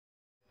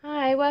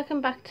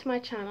welcome back to my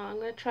channel. I'm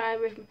going to try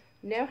with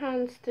no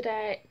hands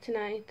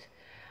tonight.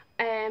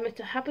 It's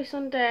a happy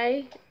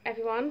Sunday,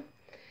 everyone.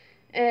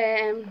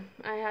 I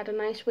had a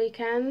nice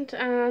weekend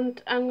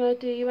and I'm going to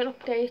do you an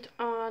update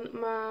on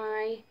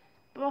my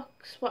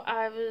box, what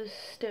I was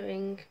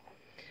doing.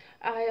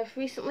 I have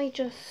recently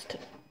just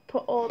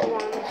put all the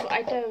ones that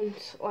I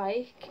don't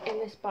like in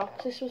this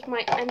box. This was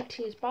my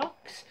empties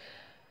box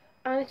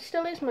and it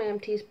still is my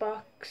empties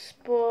box,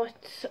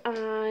 but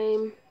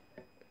I'm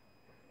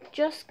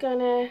just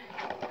gonna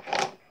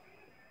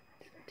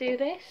do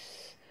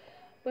this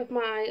with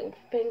my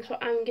things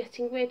that I'm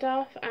getting rid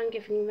of and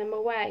giving them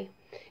away.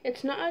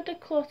 It's not a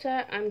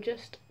declutter, I'm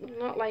just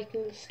not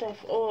liking the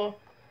stuff, or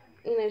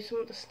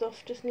some of the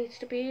stuff just needs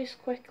to be used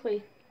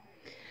quickly.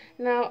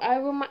 Now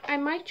I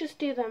might just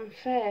do them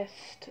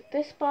first.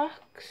 This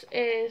box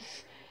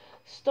is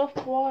stuff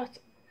what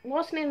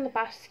wasn't in the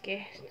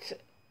basket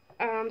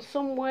and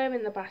some were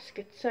in the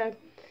basket. So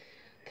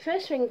the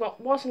first thing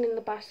what wasn't in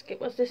the basket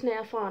was this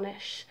nail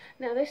varnish.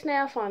 Now this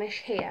nail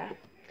varnish here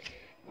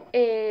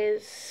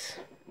is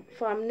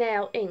from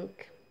Nail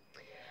Ink.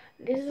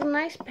 This is a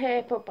nice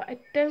purple, but I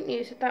don't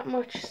use it that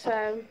much,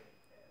 so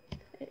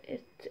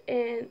it's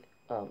in,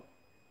 oh,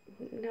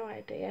 no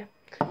idea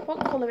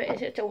what colour it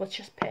is. It's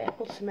just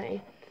purple to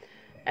me.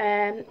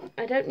 I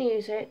don't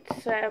use it,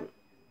 so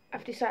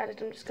I've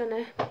decided I'm just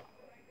going to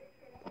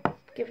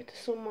give it to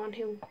someone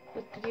who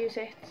would use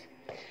it.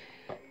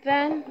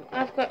 Then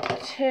I've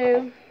got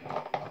two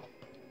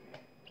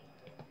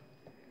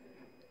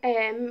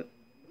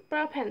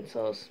brow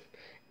pencils.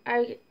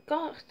 I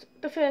got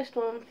the first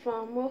one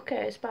from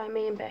Wilko's by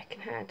me and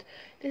Birkenhead.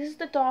 This is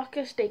the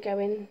darkest it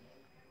goes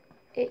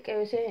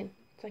in.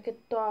 It's like a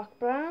dark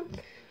brown,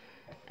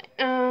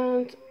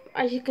 and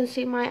as you can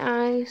see, my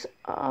eyes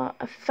are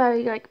a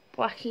very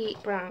blacky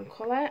brown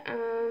colour.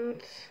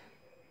 And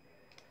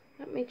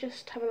let me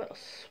just have a little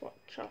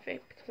swatch of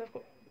it because I've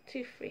got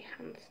two free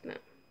hands now.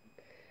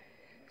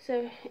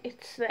 So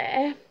it's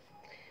there.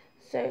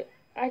 So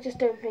I just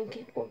don't think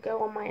it will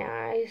go on my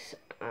eyes,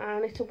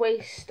 and it's a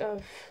waste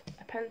of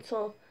a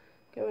pencil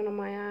going on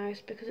my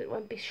eyes because it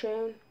won't be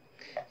shown.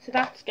 So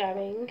that's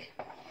going.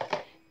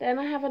 Then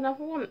I have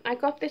another one. I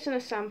got this in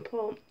a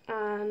sample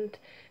and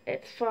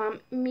it's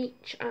from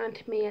Meech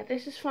and Mia.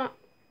 This is from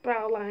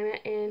brow liner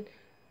in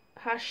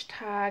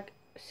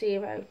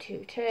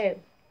 #022.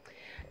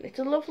 It's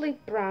a lovely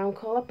brown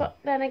colour, but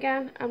then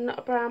again, I'm not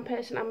a brown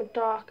person. I'm a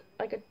dark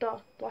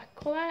black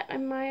colour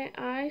in my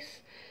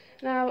eyes.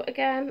 Now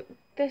again,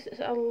 this is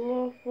a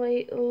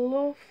lovely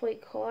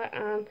colour,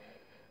 and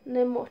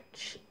no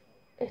much.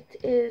 It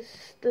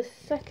is the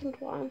second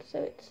one, so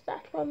it's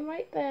that one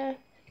right there.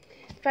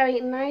 Very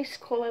nice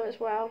colour as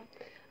well.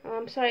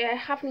 I'm sorry I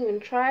haven't even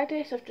tried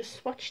it. I've just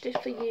swatched it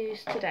for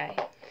use today.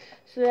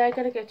 So they're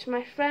going to go to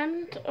my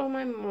friend or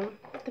my mum,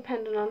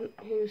 depending on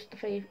whose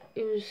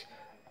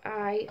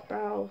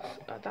eyebrows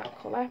are that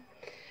colour.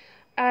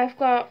 I've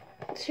got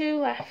two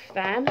left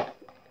then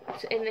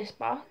in this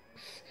box.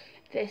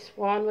 This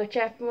one, which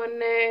everyone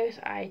knows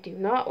I do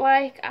not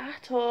like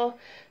at all,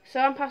 so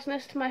I'm passing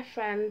this to my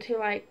friend who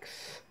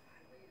likes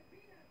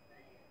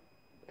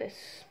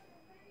this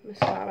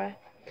mascara.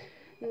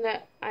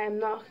 No, I am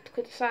not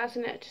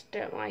criticising it, I just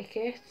don't like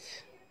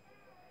it.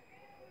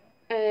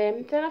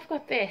 Then I've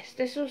got this.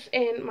 This was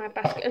in my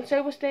basket, and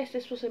so was this.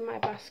 This was in my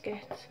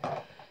basket.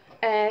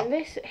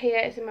 This here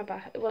is in my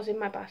was in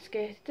my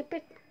basket. It's a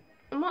bit.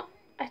 I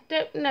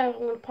don't know if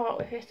I'm going to part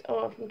with it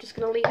or if I'm just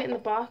going to leave it in the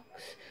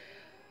box.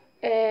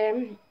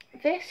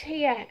 This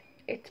here,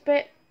 it's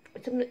a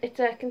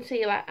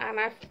concealer, and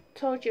I've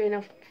told you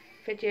enough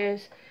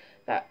videos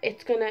that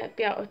it's going to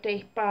be out of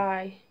date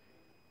by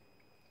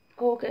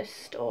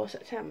August or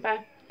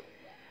September,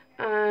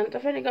 and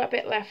I've only got a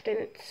bit left in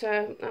it,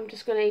 so I'm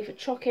just going to either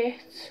chuck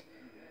it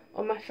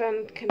or my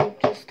friend can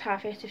just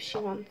have it if she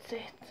wants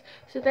it.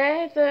 So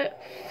they're the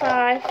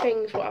 5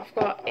 things what I've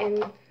got in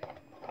the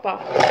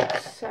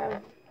box.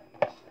 So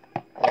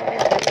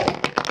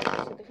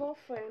they've all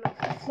thrown off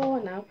the floor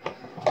now,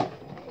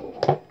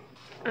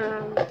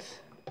 and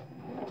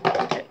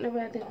I don't know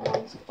where the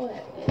ones is.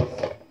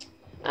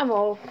 I'm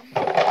all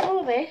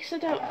this.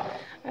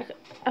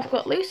 I've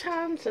got loose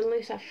hands and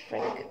loose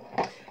everything.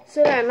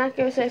 So then that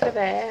goes over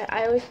there.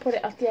 I always put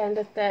it at the end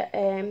of the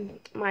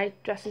my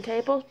dressing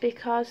table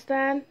because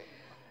then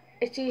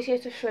it's easier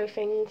to throw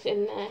things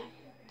in there.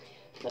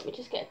 Let me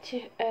just get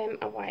to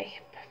a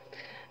wipe.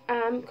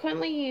 I'm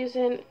currently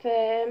using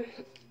the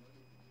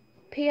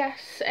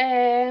PS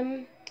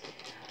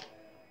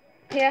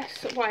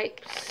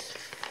wipes.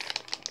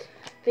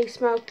 They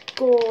smell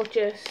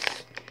gorgeous.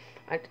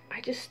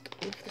 I just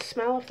love the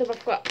smell of them.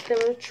 They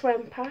were a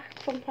trim pack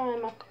from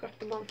Primark. I got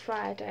them on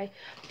Friday.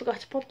 I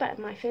forgot to put that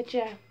in my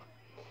video.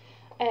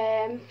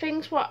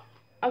 Things what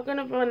are going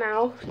to run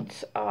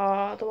out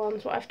are the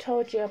ones what I've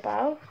told you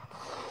about,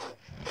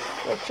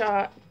 which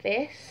are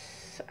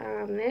this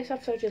and this.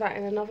 I've told you that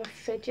in another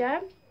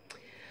video.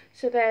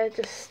 So they're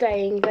just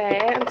staying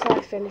there until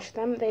I finish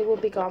them. They will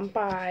be gone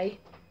by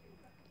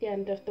the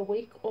end of the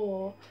week,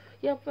 or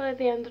Yeah, by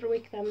the end of the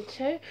week them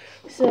too.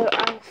 So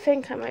I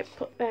think I might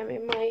put them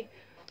in my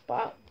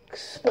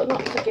box, but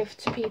not to give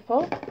to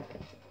people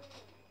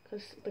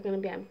because they're going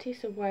to be empty,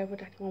 so why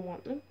would anyone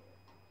want them?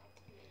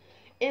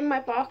 In my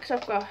box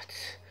I've got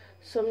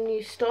some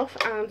new stuff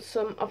and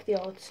some of the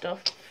old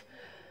stuff.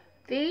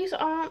 These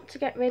aren't to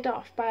get rid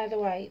of, by the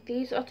way.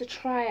 These are to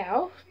try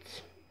out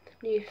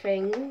new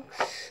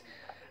things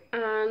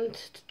and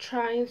to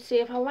try and see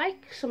if I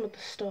like some of the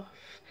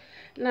stuff.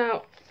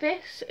 Now,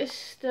 this is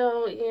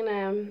still, you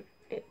know,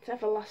 it's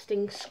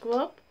Everlasting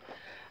Scrub.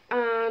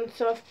 And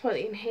so I've put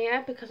it in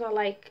here because I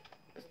like,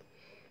 it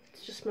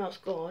just smells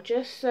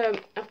gorgeous. So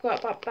I've got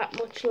about that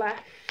much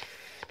left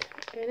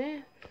in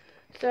it.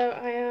 So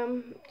I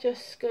am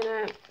just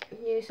gonna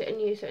use it and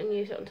use it and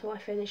use it until I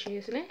finish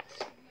using it.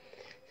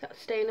 That's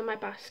staying in my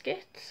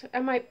basket. I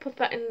might put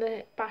that in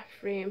the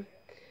bathroom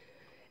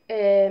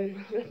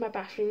with my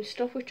bathroom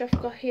stuff, which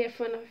I've got here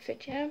for another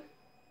video.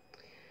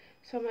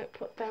 So I might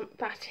put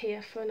that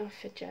here for another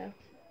video.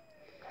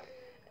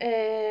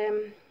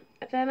 Then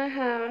I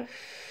have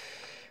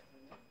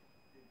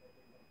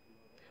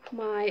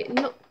my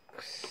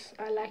Nux.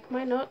 I like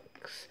my Nux.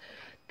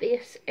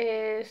 This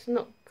is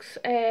Nux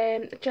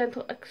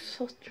Gentle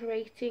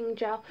Exfoliating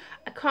Gel.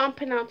 I can't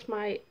pronounce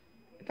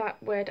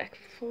that word,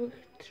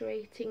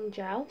 exfoliating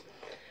gel,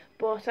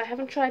 but I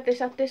haven't tried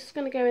this out. This is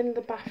going to go in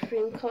the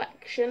bathroom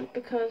collection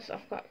because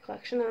I've got a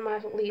collection and I might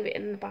as well leave it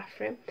in the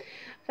bathroom.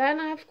 Then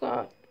I've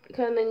got,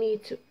 because I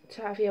need to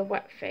have your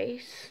wet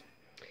face.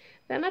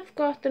 Then I've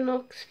got the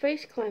Nux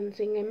Face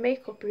Cleansing and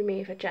Makeup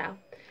Remover Gel.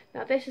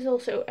 Now this is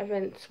also a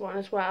rinse one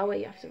as well, where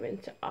you have to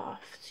rinse it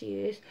off to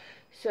use.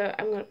 So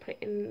I'm going to put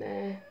it in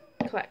the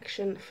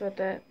collection for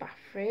the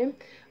bathroom.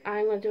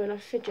 I'm going to do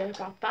another video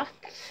about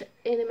that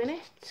in a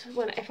minute,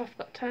 if I've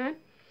got time.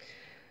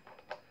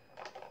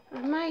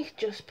 I might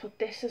just put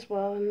this as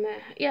well in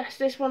there. Yes,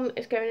 this one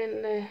is going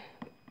in the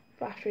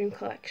bathroom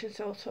collection,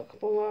 so I'll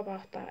talk more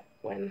about that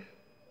when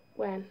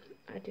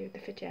I do the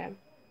video.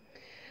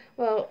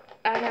 Well,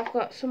 I have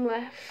got some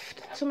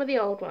left, some of the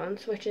old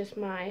ones, which is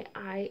well,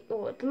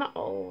 they're not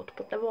old,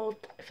 but they're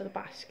old for the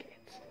baskets.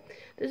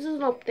 This is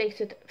an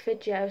updated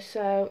video,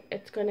 so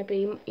it's going to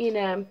be, you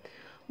know,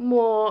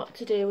 more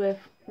to do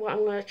with what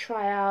I'm going to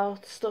try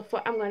out, stuff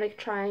what I'm going to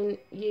try and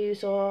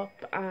use up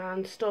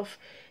and stuff.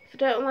 If I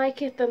don't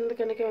like it, then they're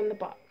going to go in the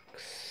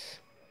box.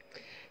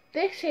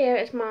 This here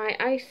is my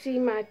Icy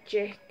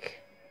Magic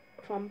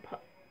from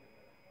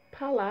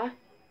Pala.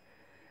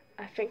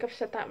 I think I've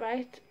said that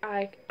right.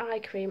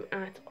 Eye cream,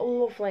 and it's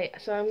lovely.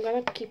 So I'm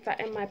going to keep that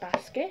in my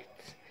basket,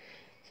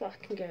 so I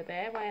can go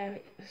there.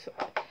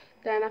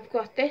 Then I've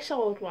got this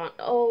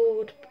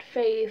old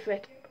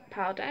favourite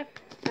powder,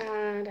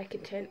 and I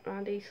can turn it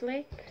around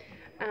easily.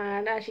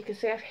 And as you can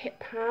see, I've hit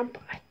pan,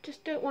 but I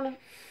just don't want to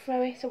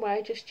throw it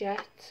away just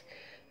yet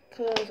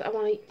because I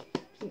want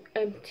to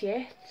empty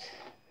it.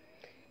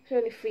 It's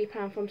only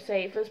 £3 from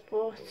Savers,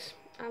 but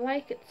I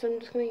like it, so I'm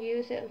just going to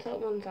use it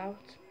until it runs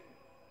out.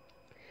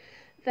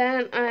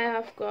 Then I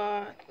have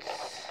got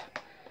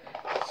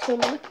some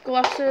lip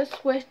glosses,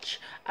 which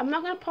I'm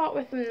not going to part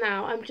with them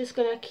now. I'm just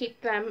going to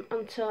keep them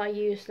until I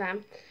use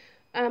them.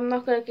 I'm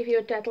not going to give you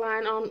a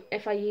deadline on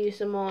if I use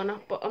them or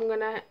not, but I'm going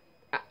to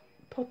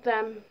put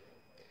them.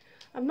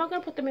 I'm not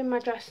going to put them in my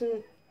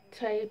dressing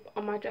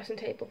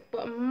table,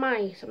 but I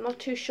might. I'm not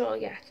too sure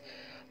yet.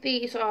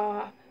 These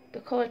are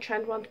the Colour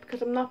Trend ones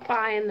because I'm not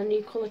buying the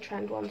new Colour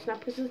Trend ones now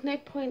because there's no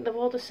point. They're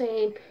all the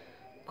same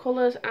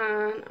colours,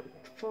 and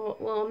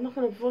well, I'm not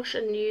going to rush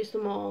and use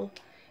them all.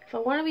 If I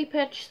want to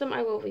repurchase them,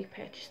 I will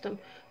repurchase them.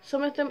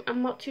 Some of them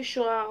I'm not too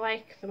sure I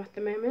like them at the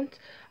moment.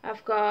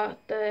 I've got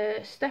the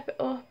Step It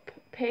Up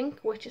Pink,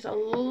 which is a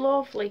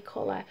lovely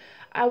colour.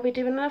 I'll be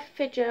doing a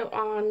video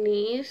on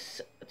these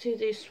to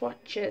do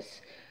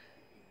swatches.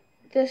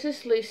 This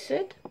is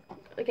Lucid.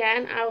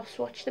 Again, I'll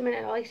swatch them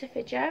in a later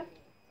video.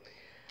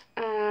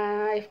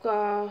 I've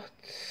got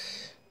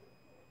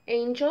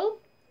Angel.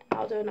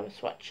 I'll do another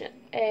swatch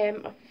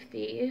of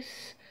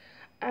these.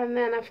 And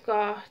then I've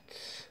got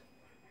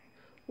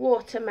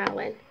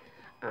Watermelon,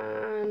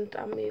 and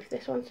I'll move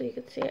this one so you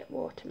can see it.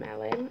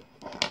 Watermelon,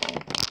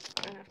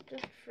 and I've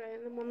just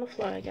thrown them on the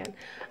floor again,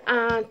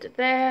 and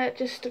they're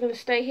just going to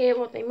stay here,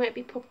 or they might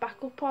be put back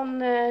up on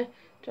the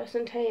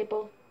dressing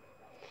table,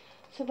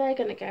 so they're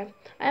going to go.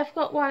 I've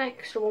got one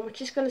extra one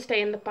which is going to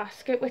stay in the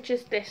basket, which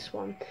is this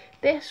one.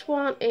 This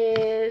one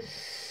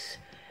is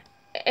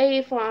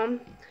Avon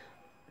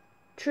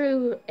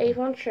True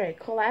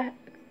colour,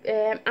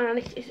 and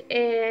it is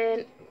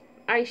in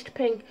iced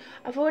pink.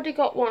 I've already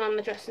got one on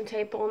the dressing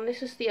table, and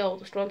this is the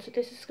oldest one, so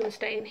this is going to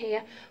stay in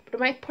here, but I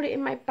might put it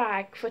in my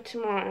bag for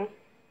tomorrow.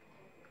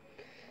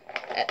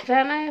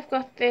 Then I have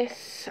got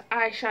this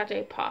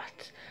eyeshadow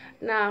pot.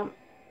 Now,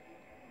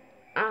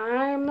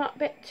 I'm not a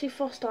bit too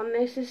fussed on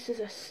this. This is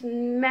the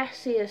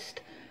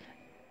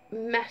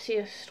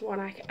messiest one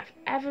I've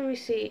ever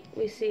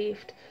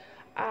received.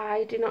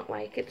 I do not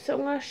like it, so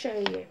I'm going to show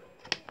you.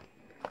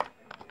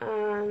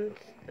 And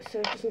so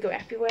it doesn't go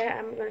everywhere,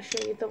 I'm going to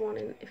show you the one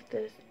if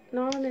there's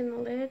no one in the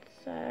lid,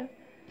 so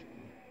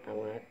I'm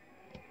going to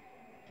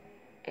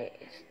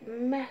It's the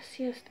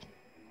messiest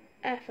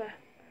ever.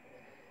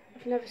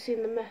 I've never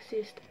seen the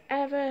messiest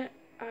ever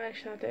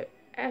eyeshadow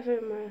ever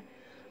in my,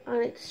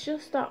 and it's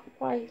just that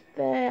white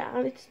there,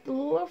 and it's the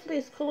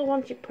loveliest colour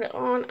once you put it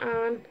on,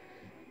 and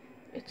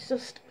it's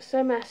just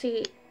so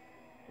messy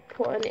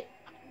putting it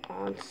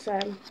on. So,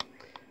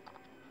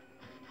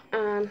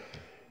 and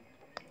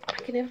I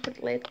can never put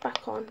the lid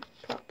back on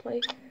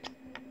properly.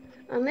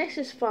 And this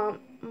is from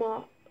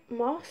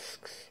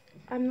Mosques.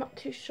 I'm not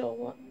too sure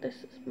what this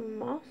is.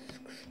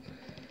 Mosques.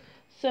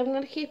 So I'm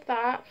going to keep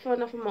that for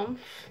another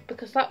month,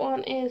 because that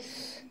one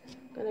is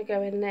going to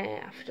go in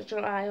there after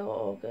July or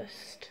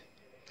August.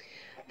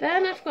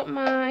 Then I've got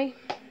my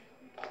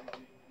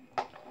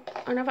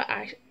another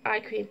eye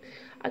cream.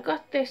 I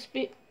got this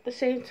the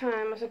same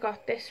time as I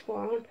got this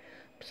one,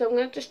 so I'm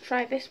going to just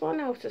try this one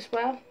out as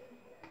well.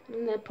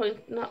 And no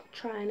point not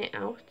trying it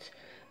out.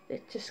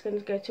 It's just going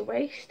to go to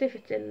waste if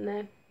it's in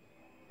the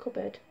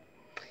cupboard.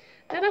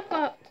 Then I've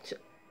got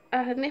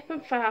a Nip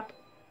and Fab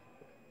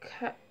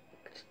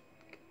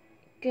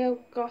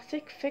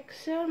Gothic Fix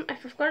Serum.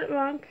 If I've got it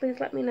wrong, please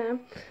let me know.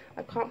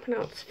 I can't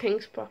pronounce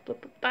things properly,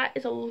 but that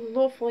is a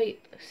lovely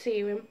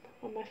serum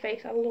on my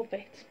face. I love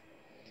it.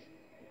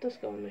 It does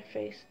go on my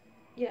face,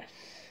 yes.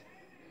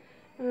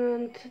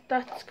 And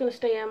that's going to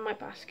stay in my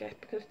basket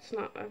because it's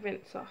not a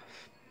rinse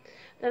off.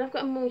 Then I've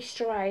got a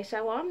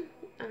moisturiser on,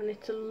 and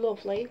it's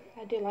lovely.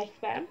 I do like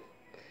them.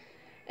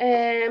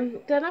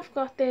 Then I've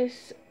got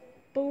this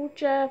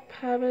Bulger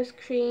Paris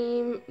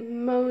Cream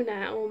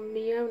Mona or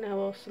Miona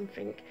or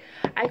something.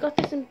 I got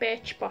this in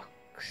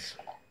Birchbox,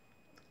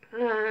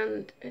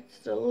 and it's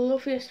the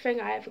loveliest thing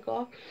I ever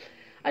got.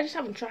 I just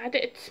haven't tried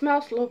it. It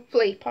smells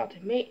lovely,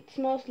 pardon me. It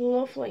smells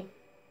lovely.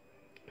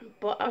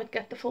 But I would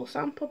get the full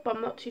sample, but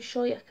I'm not too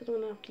sure yet because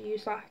I'm going to have to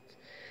use that.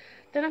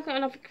 Then I've got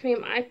another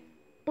cream. I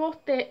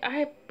bought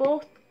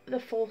the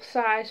full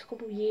size a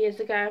couple of years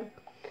ago,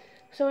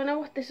 so I know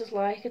what this is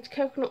like. It's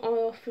coconut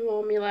oil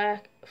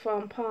formula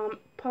from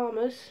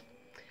Palmer's.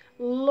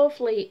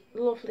 Lovely,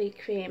 lovely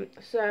cream.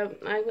 So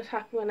I was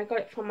happy when I got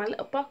it from my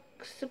little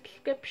box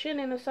subscription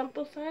in a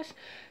sample size,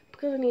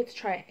 because I need to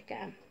try it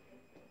again.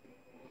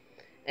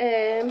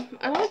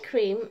 Another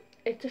cream.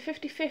 It's a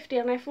 50-50,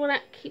 and everyone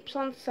keeps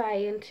on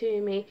saying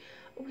to me,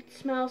 oh, it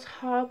smells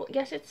horrible.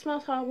 Yes, it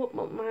smells horrible,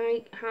 but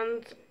my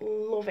hands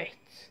love it.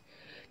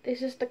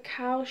 This is the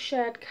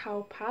Cowshed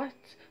Cowpat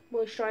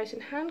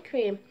Moisturising Hand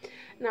Cream.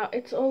 Now,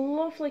 it's a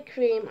lovely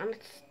cream, and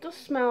it does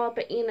smell a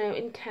bit, you know,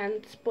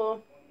 intense,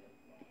 but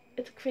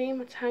it's a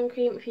cream, it's a hand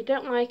cream. If you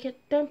don't like it,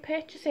 don't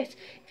purchase it.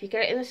 If you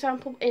get it in a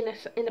sample,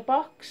 in a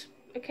box,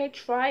 okay,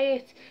 try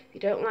it. If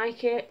you don't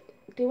like it,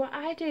 do what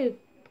I do.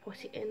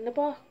 Put it in the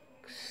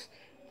box.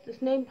 There's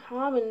no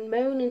harm in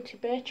moaning to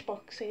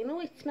Birchbox saying,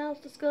 oh, it smells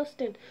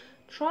disgusting.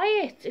 Try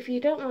it. If you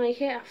don't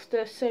like it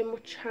after so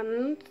much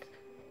hand,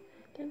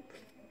 then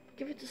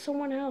give it to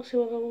someone else who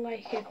will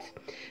like it.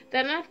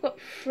 Then I've got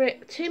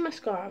two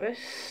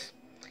mascaras.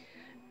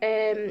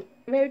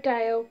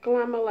 Rodale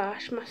Glamour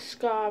Lash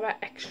Mascara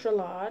Extra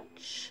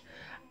Large.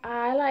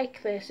 I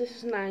like this. This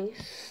is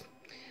nice.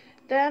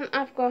 Then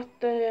I've got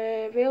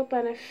the Real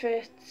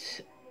Benefit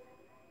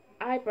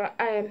eye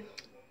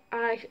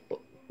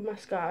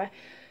mascara.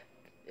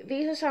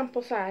 These are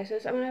sample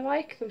sizes, and I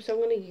like them, so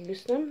I'm going to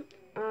use them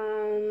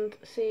and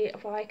see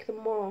if I like them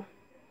more.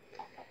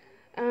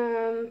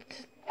 And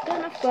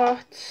then I've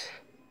got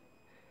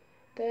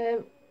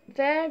the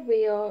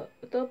Real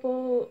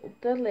Double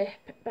the Lip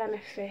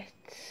Benefit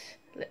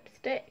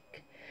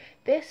lipstick.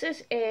 This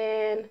is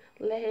in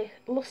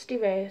Lusty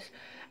Rose.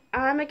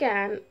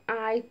 Again,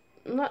 I'm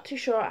not too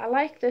sure. I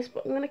like this,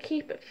 but I'm going to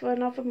keep it for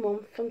another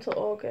month until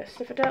August.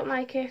 If I don't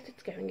like it,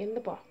 it's going in the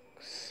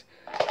box.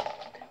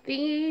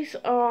 These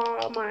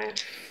are my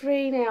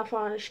 3 nail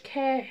varnish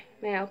care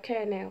nail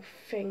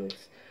things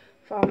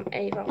from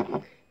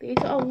Avon. These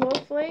are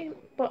lovely,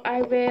 but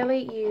I rarely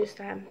use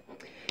them.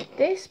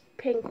 This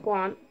pink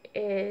one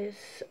is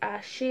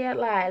Sheer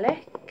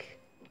Lilac.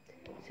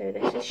 So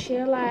this is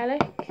Sheer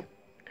Lilac.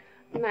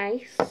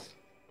 Nice.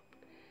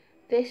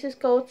 This is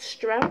Gold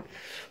Strength.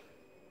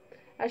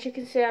 As you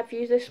can see, I've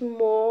used this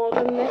more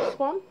than this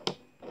one.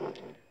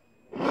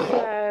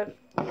 So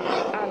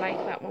I like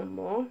that one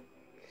more.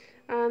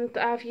 And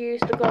I've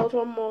used the gold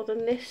one more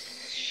than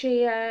this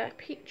sheer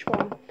peach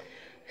one.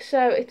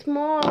 So it's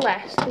more or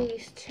less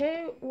these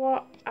two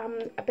what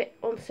I'm a bit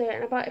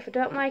uncertain about. If I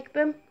don't like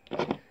them,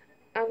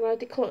 I'm going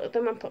to declutter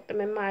them and put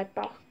them in my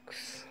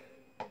box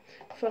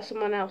for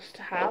someone else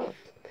to have.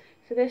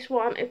 So this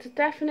one, it's a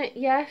definite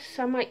yes,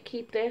 I might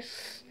keep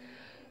this,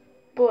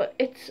 but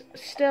it's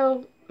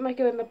still might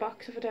go in the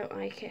box if I don't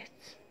like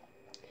it.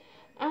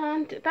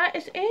 And that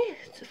is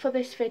it for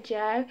this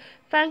video.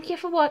 Thank you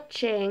for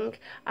watching.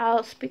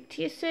 I'll speak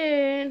to you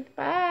soon.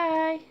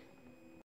 Bye.